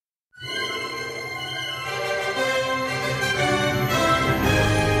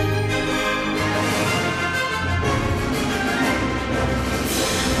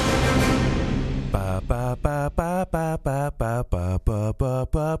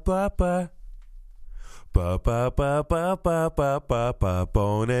ba ba. Ba ba ba ba ba ba ba ba.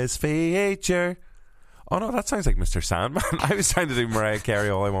 Bonus feature. Oh no, that sounds like Mr. Sandman. I was trying to do Mariah Carey,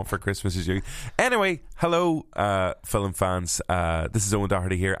 All I Want for Christmas Is You. Anyway, hello film fans. This is Owen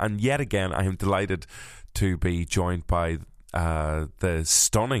Doherty here, and yet again I am delighted to be joined by the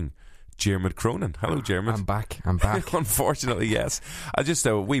stunning Diarmuid Cronin. Hello, Diarmuid. I'm back. Unfortunately, yes. Just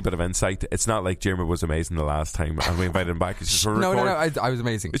a wee bit of insight. It's not like Diarmuid was amazing the last time and we invited him back. It's just No, I was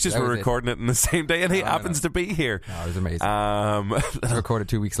amazing. It's just we're recording it in the same day and he happens to be here. No, I was amazing. I recorded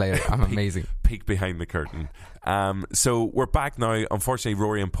 2 weeks later. I'm amazing. Peek behind the curtain. So we're back now. Unfortunately,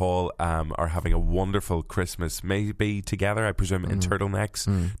 Rory and Paul are having a wonderful Christmas, maybe together, I presume, in turtlenecks,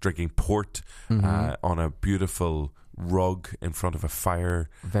 drinking port on a beautiful rug in front of a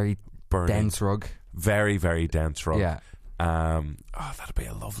fire. Very burning. Dense rug. Very, very dense rug. Yeah. That'd be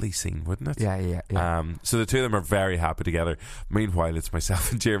a lovely scene, wouldn't it? Yeah. So the two of them are very happy together. Meanwhile, it's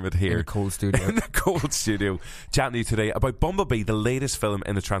myself and Diarmuid here in the cold studio. Chatting to you today about Bumblebee, the latest film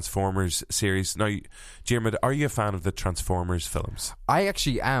in the Transformers series. Now, Diarmuid, are you a fan of the Transformers films? I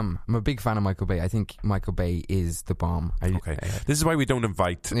actually am. I'm a big fan of Michael Bay. I think Michael Bay is the bomb. Okay. This is why we don't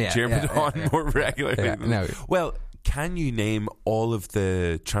invite Diarmuid on more regularly. Yeah, no. Well, can you name all of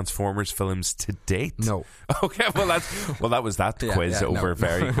the Transformers films to date? No. Okay, that was that quiz over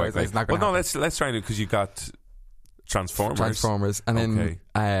very quickly. Let's try it because you got Transformers, and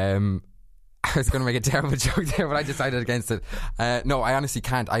then I was going to make a terrible joke there, but I decided against it. No, I honestly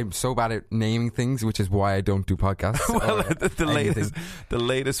can't. I'm so bad at naming things, which is why I don't do podcasts. Well, the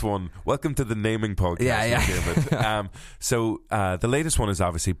latest one. Welcome to the naming podcast. Yeah. So the latest one is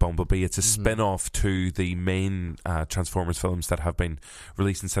obviously Bumblebee. It's a spin-off to the main Transformers films that have been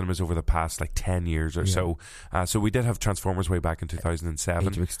released in cinemas over the past 10 years or so. So we did have Transformers way back in 2007.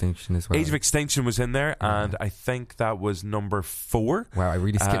 Age of Extinction as well. Age of Extinction was in there, and I think that was number 4. Wow, I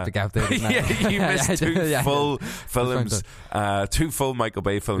really skipped the gap there, didn't I? You missed two full films, two full Michael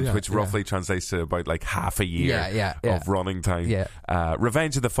Bay films, which roughly translates to about half a year of running time.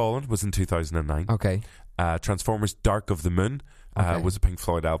 Revenge of the Fallen was in 2009. Okay. Transformers Dark of the Moon was a Pink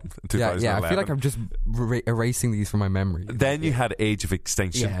Floyd album in 2011. Yeah, I feel like I'm just erasing these from my memory. Then you had Age of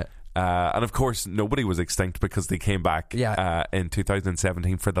Extinction. And of course nobody was extinct because they came back in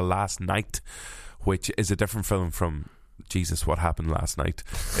 2017 for The Last Night, which is a different film from Jesus, What Happened Last Night.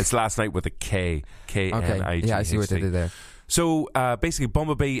 It's Last Night with a K. K-N-I-G-H-T. Yeah, I see what they did there. So basically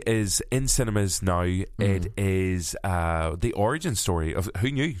Bumblebee is in cinemas now. It is the origin story of,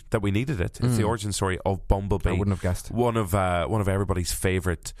 who knew that we needed it? It's the origin story of Bumblebee. I wouldn't have guessed. One of everybody's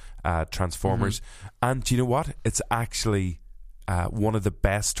favourite Transformers. And do you know what? It's actually one of the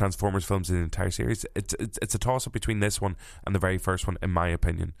best Transformers films in the entire series. It's a toss-up between this one and the very first one, in my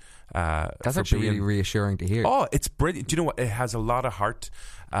opinion. That's actually really reassuring to hear. Oh, it's brilliant. Do you know what? It has a lot of heart.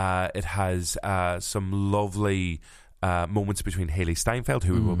 It has some lovely moments between Hailee Steinfeld,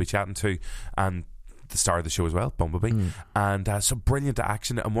 who we will be chatting to, and the star of the show as well, Bumblebee, and some brilliant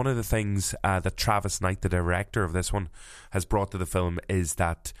action. And one of the things that Travis Knight, the director of this one, has brought to the film is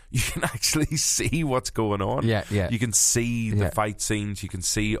that you can actually see what's going on. You can see the fight scenes. You can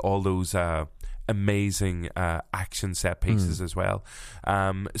see all those amazing action set pieces as well.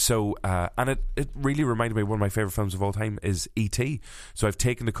 And it really reminded me of one of my favourite films of all time is E.T. So I've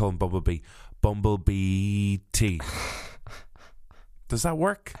taken to call him Bumblebee T. Does that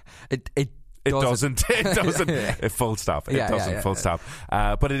work? It doesn't. Full stop. It doesn't. Full stop.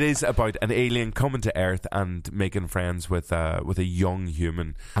 But it is about an alien coming to Earth and making friends with a young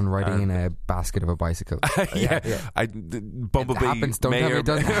human and riding in a basket of a bicycle. Bumblebee it happens. Don't tell me it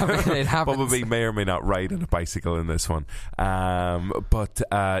doesn't happen. It happens. Bumblebee may or may not ride on a bicycle in this one.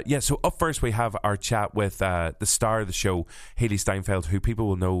 So up first we have our chat with the star of the show, Hailee Steinfeld, who people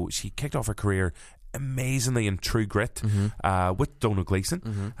will know. She kicked off her career amazingly in True Grit with Donald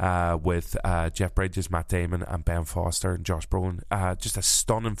Gleeson, with Jeff Bridges, Matt Damon and Ben Foster and Josh Brolin. Just a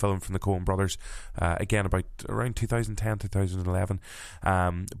stunning film from the Coen brothers, again about around 2010 2011,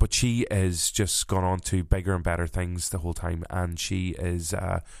 but she has just gone on to bigger and better things the whole time, and she is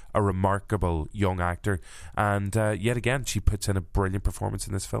a remarkable young actor, and yet again she puts in a brilliant performance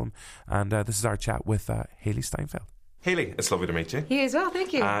in this film, and this is our chat with Hailee Steinfeld. Hailee, it's lovely to meet you. You as well,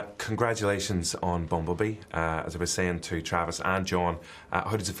 thank you. Congratulations on Bumblebee. As I was saying to Travis and John,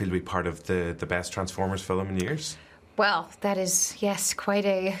 how does it feel to be part of the best Transformers film in years? Well, that is, yes, quite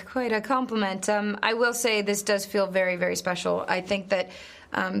a compliment. I will say this does feel very, very special. I think that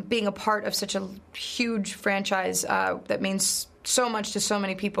being a part of such a huge franchise that means so much to so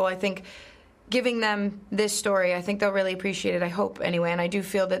many people, I think giving them this story. I think they'll really appreciate it. I hope anyway, and I do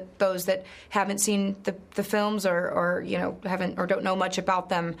feel that those that haven't seen the films or haven't or don't know much about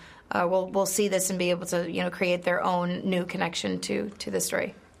them will see this and be able to create their own new connection to the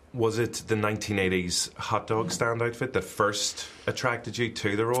story. Was it the 1980s hot dog stand outfit that first attracted you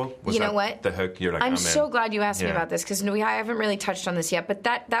to the role? Was what? The hook? You're like, I'm so glad you asked me about this because I haven't really touched on this yet. But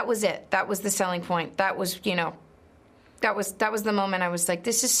that was it. That was the selling point. That was that was the moment I was like,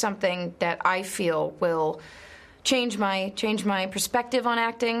 this is something that I feel will change my perspective on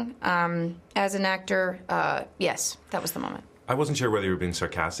acting as an actor. Yes, that was the moment. I wasn't sure whether you were being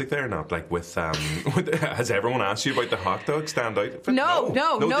sarcastic there or not. Like has everyone asked you about the hot dog stand out? No,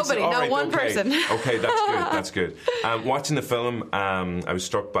 nobody, not one person. Okay, that's good. Watching the film, I was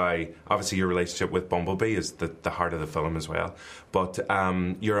struck by, obviously, your relationship with Bumblebee is the heart of the film as well. But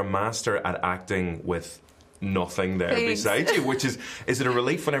you're a master at acting with nothing there beside you, which is it a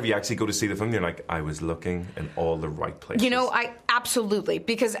relief whenever you actually go to see the film? You're like, I was looking in all the right places. I absolutely,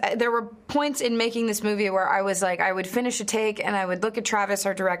 because there were points in making this movie where I was like, I would finish a take and I would look at Travis,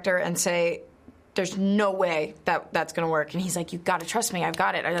 our director, and say, there's no way that's going to work. And he's like, you've got to trust me. I've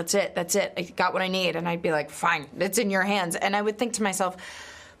got it. That's it. I got what I need. And I'd be like, fine, it's in your hands. And I would think to myself,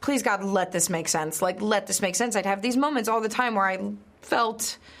 please, God, let this make sense. Like, let this make sense. I'd have these moments all the time where I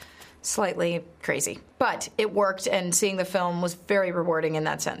felt slightly crazy. But it worked, and seeing the film was very rewarding in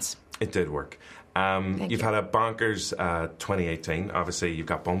that sense. It did work. You've had a bonkers 2018. Obviously, you've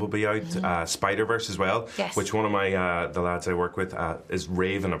got Bumblebee out, Spider-Verse as well, yes. which one of my the lads I work with is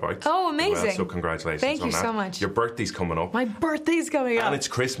raving about. Oh, amazing. Well, so congratulations Thank on you that. so much. Your birthday's coming up. My birthday's coming up. And it's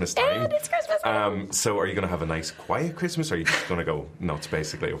Christmas time. time. So are you going to have a nice, quiet Christmas, or are you just going to go nuts,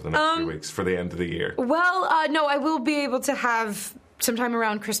 basically, over the next few weeks for the end of the year? Well, no, I will be able to have sometime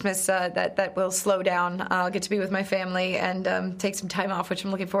around Christmas that will slow down. I'll get to be with my family and take some time off, which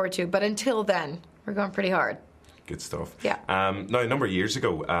I'm looking forward to. But until then, we're going pretty hard. Good stuff. Yeah. Now, a number of years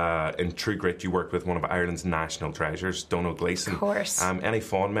ago, in True Grit, you worked with one of Ireland's national treasures, Donald Gleeson. Of course. Any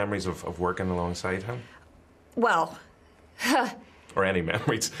fond memories of working alongside him? Well... or any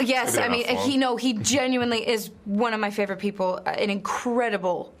memories? Yes, I mean, he genuinely is one of my favorite people, an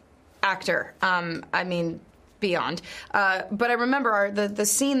incredible actor. I mean... beyond. But I remember the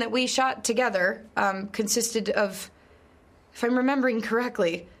scene that we shot together consisted of, if I'm remembering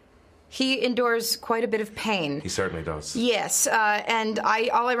correctly, he endures quite a bit of pain. He certainly does. Yes, and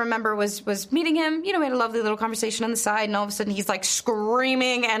all I remember was meeting him. We had a lovely little conversation on the side, and all of a sudden he's like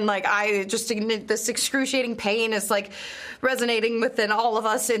screaming, and like this excruciating pain is like resonating within all of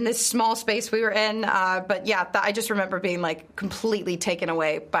us in this small space we were in. But yeah, I just remember being like completely taken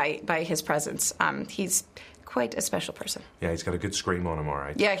away by his presence. He's quite a special person. Yeah, he's got a good scream on him, all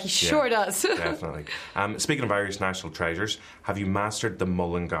right. Yeah, he sure does. Definitely. Speaking of Irish national treasures, have you mastered the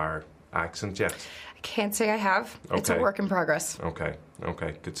Mullingar accent yet? I can't say I have. Okay. It's a work in progress. Okay,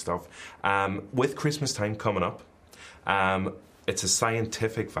 good stuff. With Christmas time coming up, it's a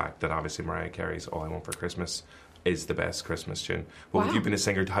scientific fact that obviously Mariah Carey's All I Want for Christmas is the best Christmas tune. Well, wow. You've been a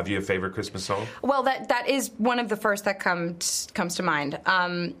singer. Have you a favourite Christmas song? Well, that is one of the first that comes to mind.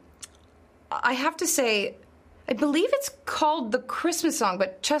 I have to say, I believe it's called the Christmas song,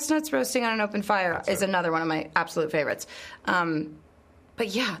 but Chestnuts Roasting on an Open Fire is another one of my absolute favorites. But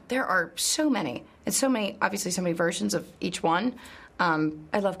yeah, there are so many, and obviously so many versions of each one.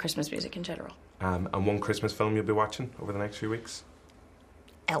 I love Christmas music in general. And one Christmas film you'll be watching over the next few weeks?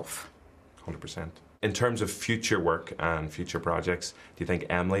 Elf. 100%. In terms of future work and future projects, do you think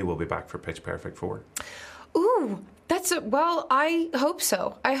Emily will be back for Pitch Perfect 4? Ooh, I hope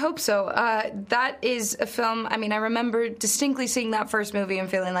so. That is a film, I mean, I remember distinctly seeing that first movie and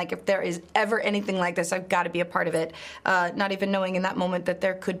feeling like if there is ever anything like this, I've got to be a part of it. Not even knowing in that moment that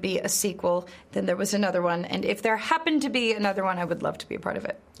there could be a sequel, then there was another one. And if there happened to be another one, I would love to be a part of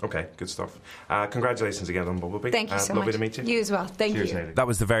it. Okay, good stuff. Congratulations again on Bumblebee. Thank you so much. Lovely to meet you. You as well. Thank you. Hailee. That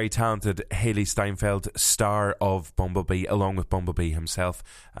was the very talented Hailee Steinfeld, star of Bumblebee, along with Bumblebee himself.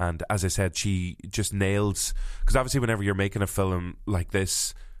 And as I said, she just nails, because obviously whenever you're making a film like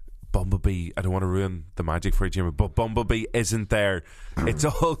this, Bumblebee, I don't want to ruin the magic for you, Jimmy, but Bumblebee isn't there. It's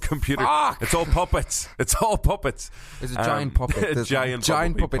all computer. Fuck! It's all puppets. It's all puppets. It's a giant puppet. A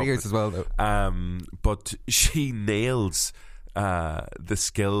giant puppet ears as well, though. But she nails the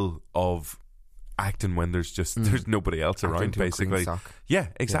skill of acting when there's nobody else around, basically. Yeah,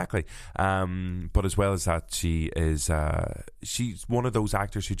 exactly. Yeah. But as well as that, she's one of those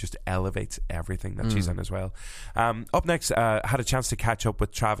actors who just elevates everything that she's in as well. Up next, had a chance to catch up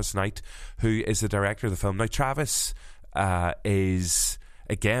with Travis Knight, who is the director of the film. Now, Travis is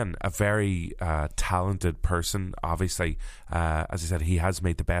again, a very talented person. Obviously, as I said, he has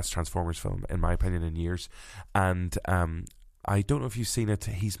made the best Transformers film, in my opinion, in years. And I don't know if you've seen it.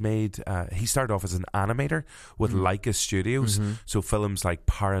 He's made. He started off as an animator with Leica Studios, so films like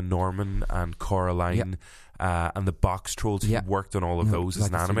Paranorman and Coraline. And the Box Trolls. He worked on all of those as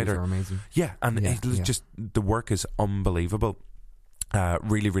an animator. Are amazing. Yeah, and just the work is unbelievable.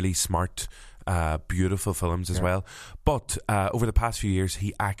 Really, really smart, beautiful films as well. But over the past few years,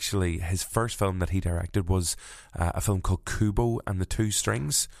 his first film that he directed was a film called Kubo and the Two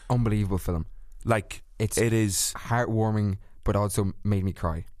Strings. Unbelievable film. Like, it is heartwarming, but also made me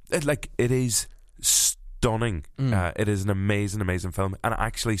cry. It is stunning. It is an amazing film, and it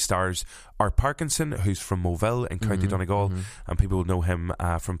actually stars Art Parkinson, who's from Moville in County Donegal, and people will know him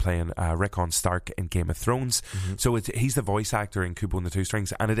from playing Rickon Stark in Game of Thrones. So he's the voice actor in Kubo and the Two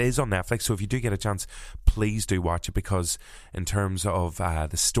Strings, and it is on Netflix. So if you do get a chance, please do watch it, because in terms of the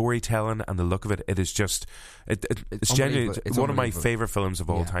storytelling and the look of it, it is just it's genuinely one of my favourite films of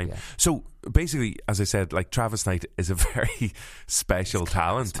all time. So basically, as I said, like, Travis Knight is a very special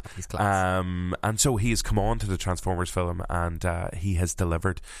talent. He's class. And so he has come on to the Transformers film, and he has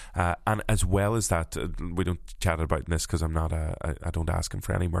delivered. And as well as that, we don't chat about this because I'm not I don't ask him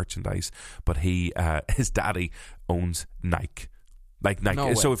for any merchandise, but his daddy owns Nike. Like Nike.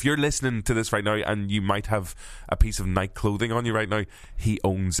 No so way. if you're listening to this right now and you might have a piece of Nike clothing on you right now, he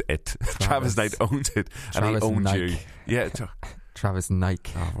owns it. Travis Knight owns it, and he owns Nike. you. Yeah. Travis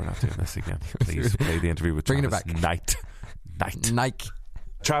Nike. Oh, we're not doing this again. Please play the interview with Bringing Travis it back. Knight. Nike.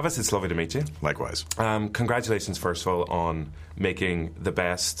 Travis, it's lovely to meet you. Likewise. Congratulations, first of all, on making the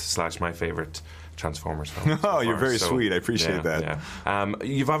best / my favourite Transformers film. Oh, you're very sweet. I appreciate that. Yeah.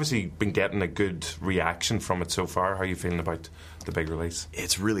 You've obviously been getting a good reaction from it so far. How are you feeling about the big release?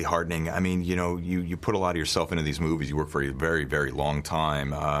 It's really heartening. I mean, you put a lot of yourself into these movies. You work for a very, very long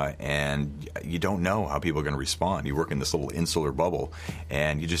time, and you don't know how people are going to respond. You work in this little insular bubble,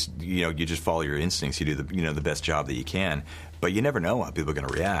 and you just follow your instincts. You do the best job that you can. But you never know how people are going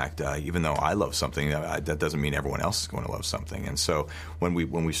to react. Even though I love something, that doesn't mean everyone else is going to love something. And so when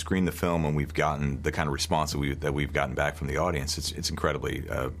we screen the film and we've gotten the kind of response that we've gotten back from the audience, it's incredibly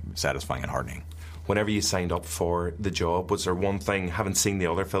satisfying and heartening. Whenever you signed up for the job, was there one thing, having seen the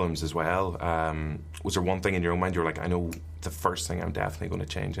other films as well, was there one thing in your own mind you were like, I know the first thing I'm definitely going to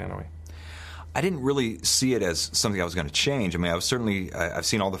change anyway? I didn't really see it as something I was going to change. I mean, I've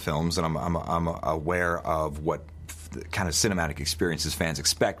seen all the films, and I'm aware of what kind of cinematic experiences fans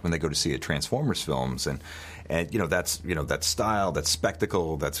expect when they go to see a Transformers films, and that's style, that's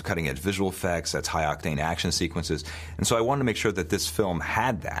spectacle, that's cutting edge visual effects, that's high octane action sequences, and so I wanted to make sure that this film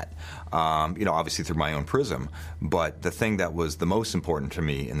had that. Obviously through my own prism, but the thing that was the most important to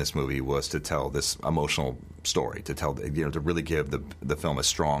me in this movie was to tell this emotional story, to really give the film a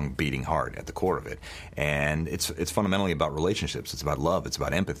strong beating heart at the core of it, and it's fundamentally about relationships. It's about love. It's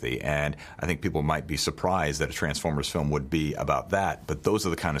about empathy, and I think people might be surprised that a Transformers film would be about that, but those are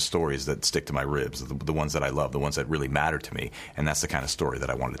the kind of stories that stick to my ribs, the ones that I love, the ones that really matter to me, and that's the kind of story that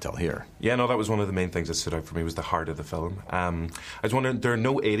I wanted to tell here. Yeah, no, that was one of the main things that stood out for me, was the heart of the film. I was wondering, there are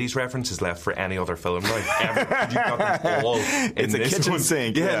no 80s references left for any other film now. You've got them all in it's a this kitchen one.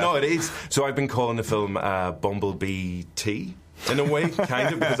 sink. Yeah, no, it is. So I've been calling the film Bumblebee Tea, in a way,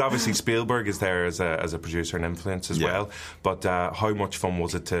 kind of, because obviously Spielberg is there as a producer and influence as well. But how much fun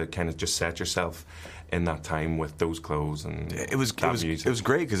was it to kind of just set yourself in that time with those clothes and music? It was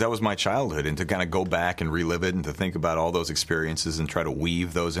great, because that was my childhood, and to kind of go back and relive it and to think about all those experiences and try to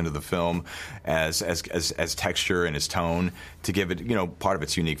weave those into the film as texture and as tone to give it part of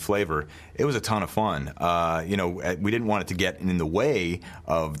its unique flavor. It was a ton of fun. We didn't want it to get in the way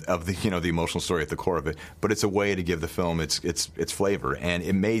of the emotional story at the core of it, but it's a way to give the film its flavor, and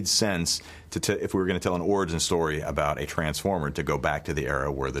it made sense if we were going to tell an origin story about a Transformer, to go back to the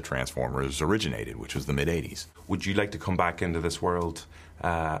era where the Transformers originated, which was the mid-'80s. Would you like to come back into this world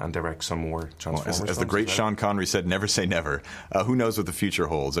and direct some more Transformers films? As the great Sean Connery said, never say never. Who knows what the future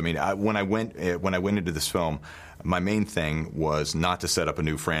holds? I mean, when I went into this film, my main thing was not to set up a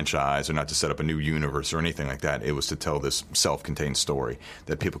new franchise or not to set up a new universe or anything like that. It was to tell this self-contained story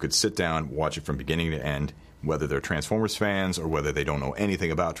that people could sit down, watch it from beginning to end, whether they're Transformers fans or whether they don't know anything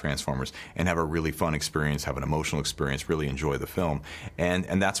about Transformers, and have a really fun experience, have an emotional experience, really enjoy the film.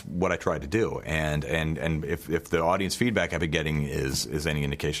 And that's what I tried to do. And if the audience feedback I've been getting is any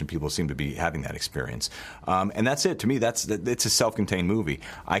indication, people seem to be having that experience. And that's it. To me, it's a self-contained movie.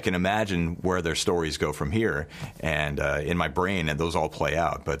 I can imagine where their stories go from here, and in my brain, and those all play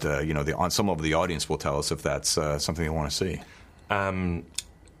out. But some of the audience will tell us if that's something they want to see.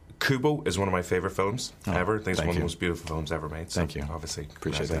 Kubo is one of my favourite films ever. I think it's one of the you. most beautiful films ever made. So Thank you. Obviously,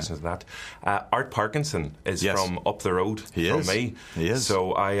 Appreciate congratulations to that. Art Parkinson is from up the road from me. He is.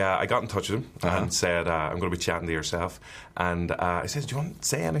 So I got in touch with him and said, I'm going to be chatting to yourself. And I said, do you want to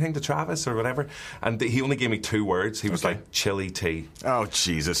say anything to Travis or whatever? And he only gave me 2 words. He was like, chili tea. Oh,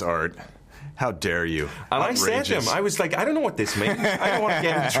 Jesus, Art. How dare you? And Outrageous. I said to him, I was like, I don't know what this means. I don't want to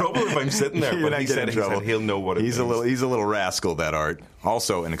get in trouble if I'm sitting there. You're But he said he'll know what it means. He's a little rascal, that Art.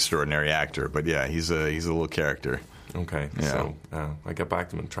 Also an extraordinary actor, but yeah, he's a little character. Okay, Yeah. so I get back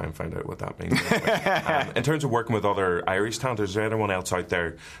to him and try and find out what that means. In terms of working with other Irish talent, is there anyone else out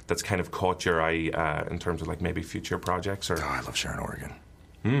there that's kind of caught your eye in terms of like maybe future projects? Or Oh, I love Sharon Horgan.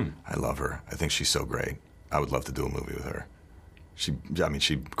 I love her. I think she's so great. I would love to do a movie with her. She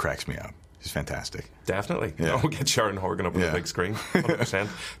cracks me up. She's fantastic. Definitely. Yeah. We'll get Sharon Horgan up on the big screen. 100%.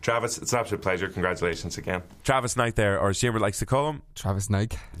 Travis, it's an absolute pleasure. Congratulations again. Travis Knight there, or as Jimmer likes to call him. Travis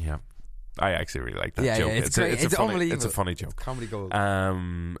Knight. Yeah. I actually really like that Yeah, joke. yeah, it's great. It's unbelievable. It's a funny joke. Comedy gold.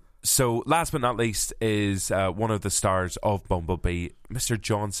 So, last but not least is one of the stars of Bumblebee, Mr.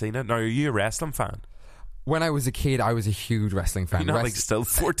 John Cena. Now, are you a wrestling fan? When I was a kid, I was a huge wrestling fan. You're not like still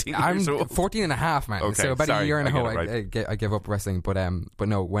 14 years I'm old? 14 and a half, man. Okay, So about sorry, a year and a I get half, it right. I gave up wrestling. But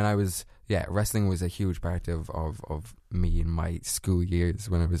no, when I was, wrestling was a huge part of me in my school years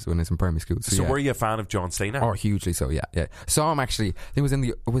when I was in primary school. So were you a fan of John Cena? Oh, hugely so, yeah. Saw him actually, I think it was in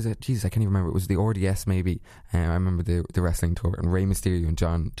the, I can't even remember, it was the RDS maybe. I remember the wrestling tour, and Rey Mysterio and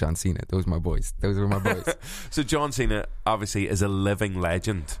John Cena, those were my boys. So John Cena obviously is a living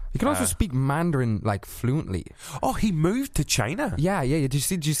legend. He can also speak Mandarin like fluently. Oh, he moved to China? Yeah. Did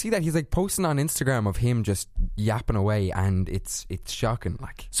you see that? He's like posting on Instagram of him just yapping away, and it's shocking.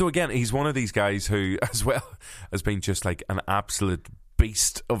 Like, so again, he's one of these guys who, as well as being just like an absolute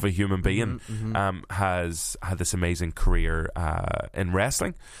beast of a human being, has had this amazing career in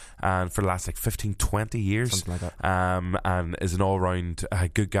wrestling, and for the last like 15-20 years, something like that. And is an all-round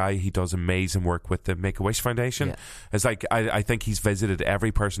good guy. He does amazing work with the Make-A-Wish Foundation. Yeah. It's like I think he's visited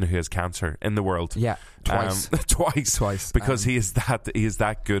every person who has cancer in the world. Yeah, twice. Twice, because he is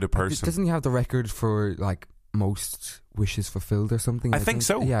that good a person. Doesn't he have the record for like most wishes fulfilled or something? I think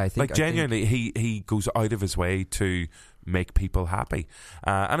so. Yeah, I think like genuinely, he goes out of his way to make people happy,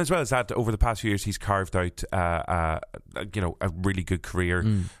 and as well as that, over the past few years, he's carved out a really good career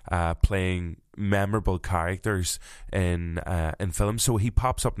playing memorable characters in films. So he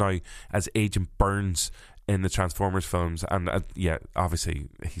pops up now as Agent Burns in the Transformers films, and obviously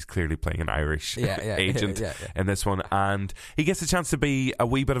he's clearly playing an Irish agent in this one, and he gets a chance to be a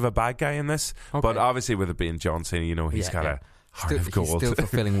wee bit of a bad guy in this, but obviously with it being John Cena, he's got a heart of gold. He's still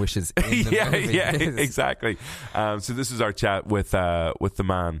fulfilling wishes in the movie. Exactly. So this is our chat with the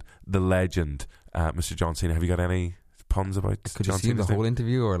man, the legend, Mr. John Cena. Have you got any puns about Could John you see him Cena's the name? whole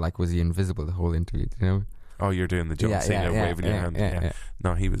interview, or like was he invisible the whole interview? Do you know? Oh, you're doing the John Cena waving your hand. Yeah.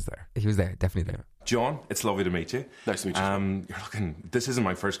 No, he was there. He was there, definitely there. John, it's lovely to meet you. Nice to meet you. You're looking. This isn't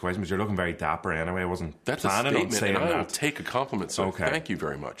my first question, but you're looking very dapper anyway. I wasn't That's a planning on statement, saying and I will that. take a compliment, so Okay. thank you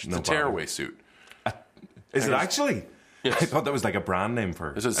very much. It's No a bother. tearaway suit. Is it actually? Yes. I thought that was like a brand name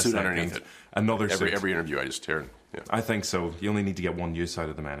for There's a suit second. underneath it. Another suit. Every interview I just tear. Yeah. I think so. You only need to get one use out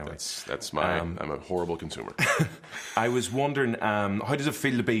of them anyway. That's my. I'm a horrible consumer. I was wondering, how does it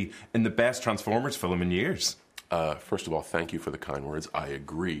feel to be in the best Transformers film in years? First of all, thank you for the kind words. I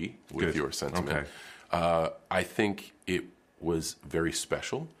agree with Good. your sentiment. Okay. I think it was very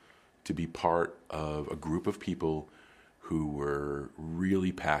special to be part of a group of people who were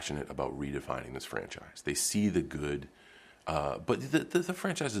really passionate about redefining this franchise. They see the good, but the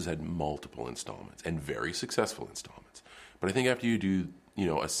franchise has had multiple installments and very successful installments. But I think after you do,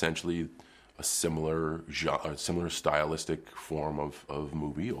 essentially a similar stylistic form of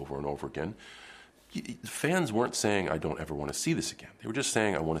movie over and over again, fans weren't saying, I don't ever want to see this again. They were just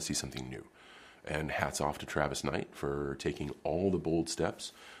saying, I want to see something new. And hats off to Travis Knight for taking all the bold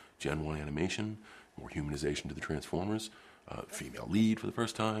steps. Gen 1 animation, more humanization to the Transformers, female lead for the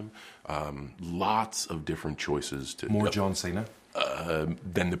first time, lots of different choices. More John Cena?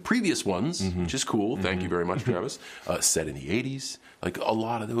 Than the previous ones, which is cool. Thank you very much, Travis. Set in the 80s. Like, a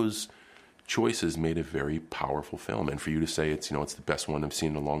lot of those choices made a very powerful film. And for you to say it's the best one I've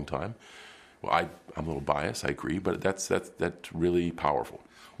seen in a long time, well, I'm a little biased, I agree, but that's really powerful.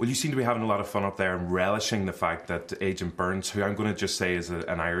 Well, you seem to be having a lot of fun up there and relishing the fact that Agent Burns, who I'm going to just say is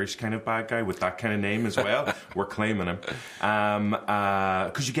an Irish kind of bad guy with that kind of name as well, we're claiming him.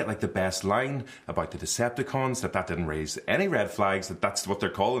 Because you get like the best line about the Decepticons, that didn't raise any red flags, that's what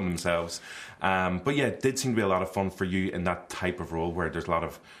they're calling themselves. But yeah, it did seem to be a lot of fun for you in that type of role where there's a lot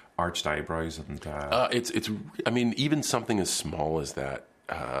of arched eyebrows. And I mean, even something as small as that,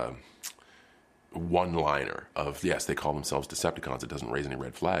 one-liner of, yes, they call themselves Decepticons, it doesn't raise any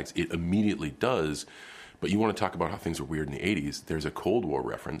red flags. It immediately does. But you want to talk about how things were weird in the 80s. There's a Cold War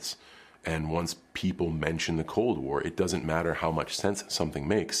reference, and once people mention the Cold War, it doesn't matter how much sense something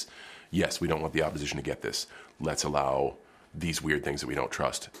makes. Yes, we don't want the opposition to get this. Let's allow these weird things that we don't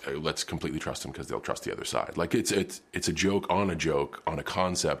trust. Let's completely trust them because they'll trust the other side. Like it's a joke on a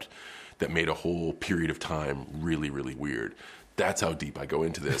concept that made a whole period of time really, really weird. That's how deep I go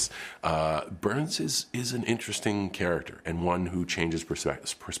into this. Burns is an interesting character and one who changes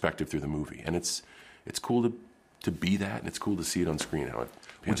perspective through the movie, and it's cool to be that, and it's cool to see it on screen.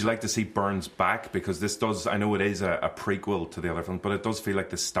 Would you like to see Burns back? Because this does, I know it is a prequel to the other film, but it does feel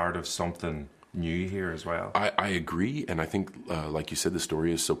like the start of something new here as well. I agree, and I think, like you said, the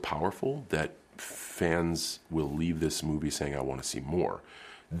story is so powerful that fans will leave this movie saying, I want to see more.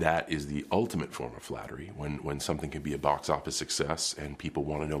 That is the ultimate form of flattery, when something can be a box office success and people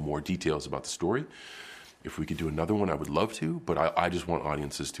want to know more details about the story. If we could do another one, I would love to, but I just want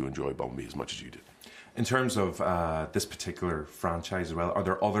audiences to enjoy Bumblebee as much as you did. In terms of this particular franchise as well, are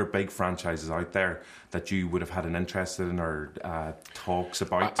there other big franchises out there that you would have had an interest in or talks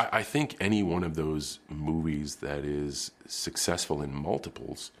about? I think any one of those movies that is successful in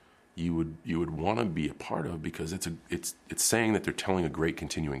multiples, you would want to be a part of, because it's saying that they're telling a great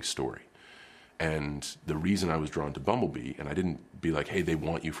continuing story. And the reason I was drawn to Bumblebee, and I didn't be like, hey, they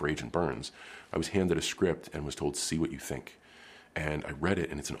want you for Agent Burns. I was handed a script and was told, see what you think. And I read it,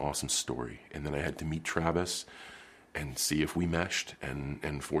 and it's an awesome story. And then I had to meet Travis and see if we meshed.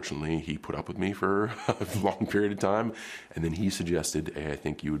 And fortunately, he put up with me for a long period of time. And then he suggested, hey, I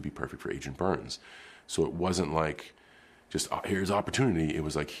think you would be perfect for Agent Burns. So it wasn't like just, here's opportunity. It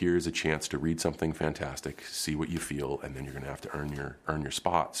was like, here's a chance to read something fantastic, see what you feel, and then you're going to have to earn your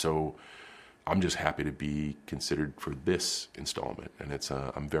spot. So I'm just happy to be considered for this installment. And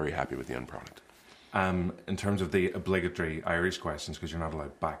I'm very happy with the end product. In terms of the obligatory Irish questions, because you're not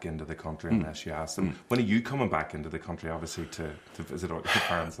allowed back into the country unless you ask them. When are you coming back into the country, obviously, to visit your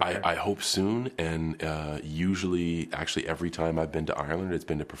parents? I hope soon, and usually, actually, every time I've been to Ireland, it's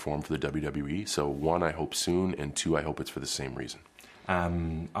been to perform for the WWE. So, one, I hope soon, and two, I hope it's for the same reason.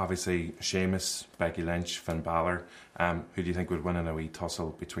 Obviously, Sheamus, Becky Lynch, Finn Balor. Who do you think would win in a wee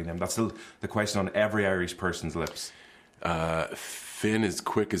tussle between them? That's still the question on every Irish person's lips. Finn is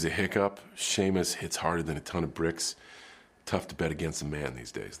quick as a hiccup. Sheamus hits harder than a ton of bricks. Tough to bet against a man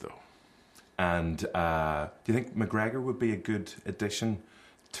these days, though. And do you think McGregor would be a good addition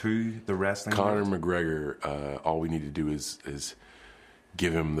to the wrestling Conor world? McGregor, all we need to do is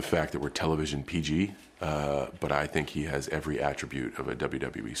give him the fact that we're television PG, but I think he has every attribute of a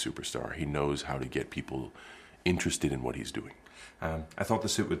WWE superstar. He knows how to get people interested in what he's doing. I thought the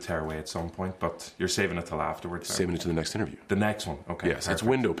suit would tear away at some point, but you're saving it till afterwards. Saving it to the next interview. The next one, okay. Yes, perfect. It's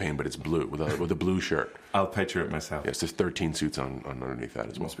window pane, but it's blue, with a blue shirt. I'll picture it myself. Yes, there's 13 suits on underneath that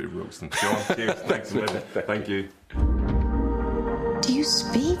as well. Must be roasting. John, thanks a million. Thank you. Do you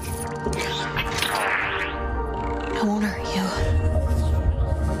speak? I won't hurt you.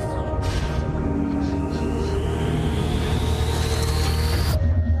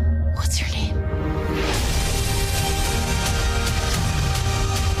 What's your name?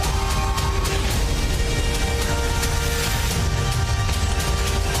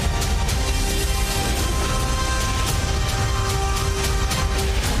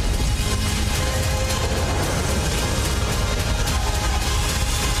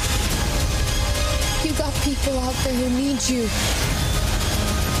 You got people out there who need you.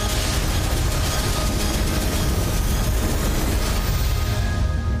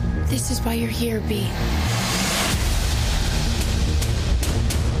 This is why you're here, B.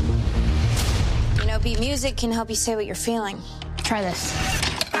 You know, beat music can help you say what you're feeling. Try this.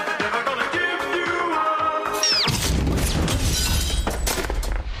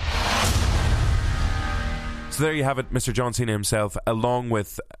 So there you have it, Mr. John Cena himself, along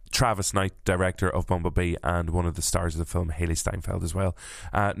with Travis Knight, director of Bumblebee, and one of the stars of the film, Hailee Steinfeld, as well.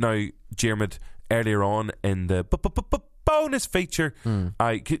 Now, Diarmuid, earlier on in the bonus feature,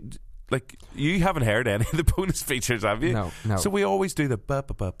 you haven't heard any of the bonus features, have you? No. So we always do the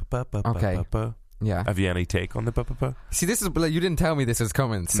Okay. Yeah. Have you any take on the See, this is you didn't tell me this was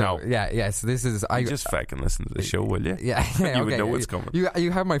coming. So No. yeah. So this is You just fucking listen to the show, will you? Yeah, You would okay. know what's coming.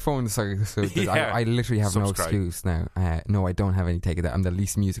 You have my phone, so Yeah. I literally have Subscribe. no excuse now. No, I don't have any take of that. I'm the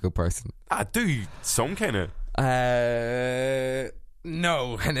least musical person. I do some kind of.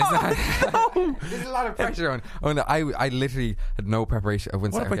 No, and it's not. There's a lot of pressure on. Oh no, I literally had no preparation.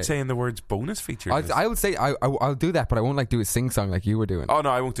 What about saying the words bonus feature? I would say I'll do that, but I won't do a sing song like you were doing. Oh no,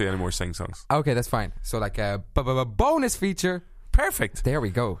 I won't do any more sing songs. Okay, that's fine. So bonus feature. Perfect. There we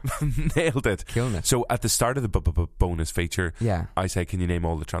go. Nailed it. Killing it. So at the start of the bonus feature, Yeah. I say, can you name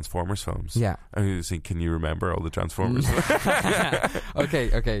all the Transformers films? Yeah. And you say, can you remember all the Transformers?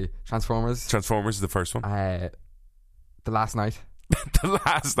 Okay. Transformers. Transformers is the first one. The Last Night. The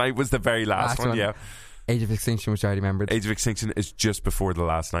Last Night was the very last one, yeah. Age of Extinction, which I already remembered. Age of Extinction is just before The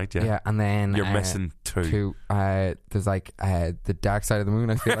Last Night, yeah. Yeah, and then You're missing two. There's like the Dark Side of the Moon,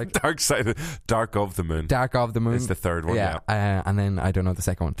 I feel like. Dark of the Moon. Dark of the Moon Is the third one, yeah. And then I don't know the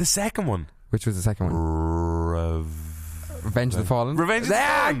second one. The second one. Which was the second one? Revenge of the Fallen. Revenge of the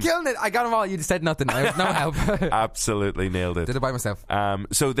Fallen. Killing it. I got them all. You just said nothing. I have no help. Absolutely nailed it. Did it by myself.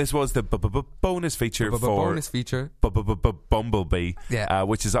 So this was the bonus feature for bonus feature Bumblebee, Yeah.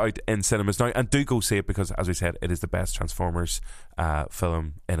 which is out in cinemas now. And do go see it because, as we said, it is the best Transformers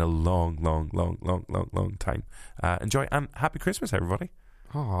film in a long time. Enjoy and happy Christmas, everybody.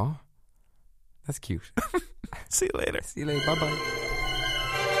 Aw, that's cute. See you later. See you later. Bye bye.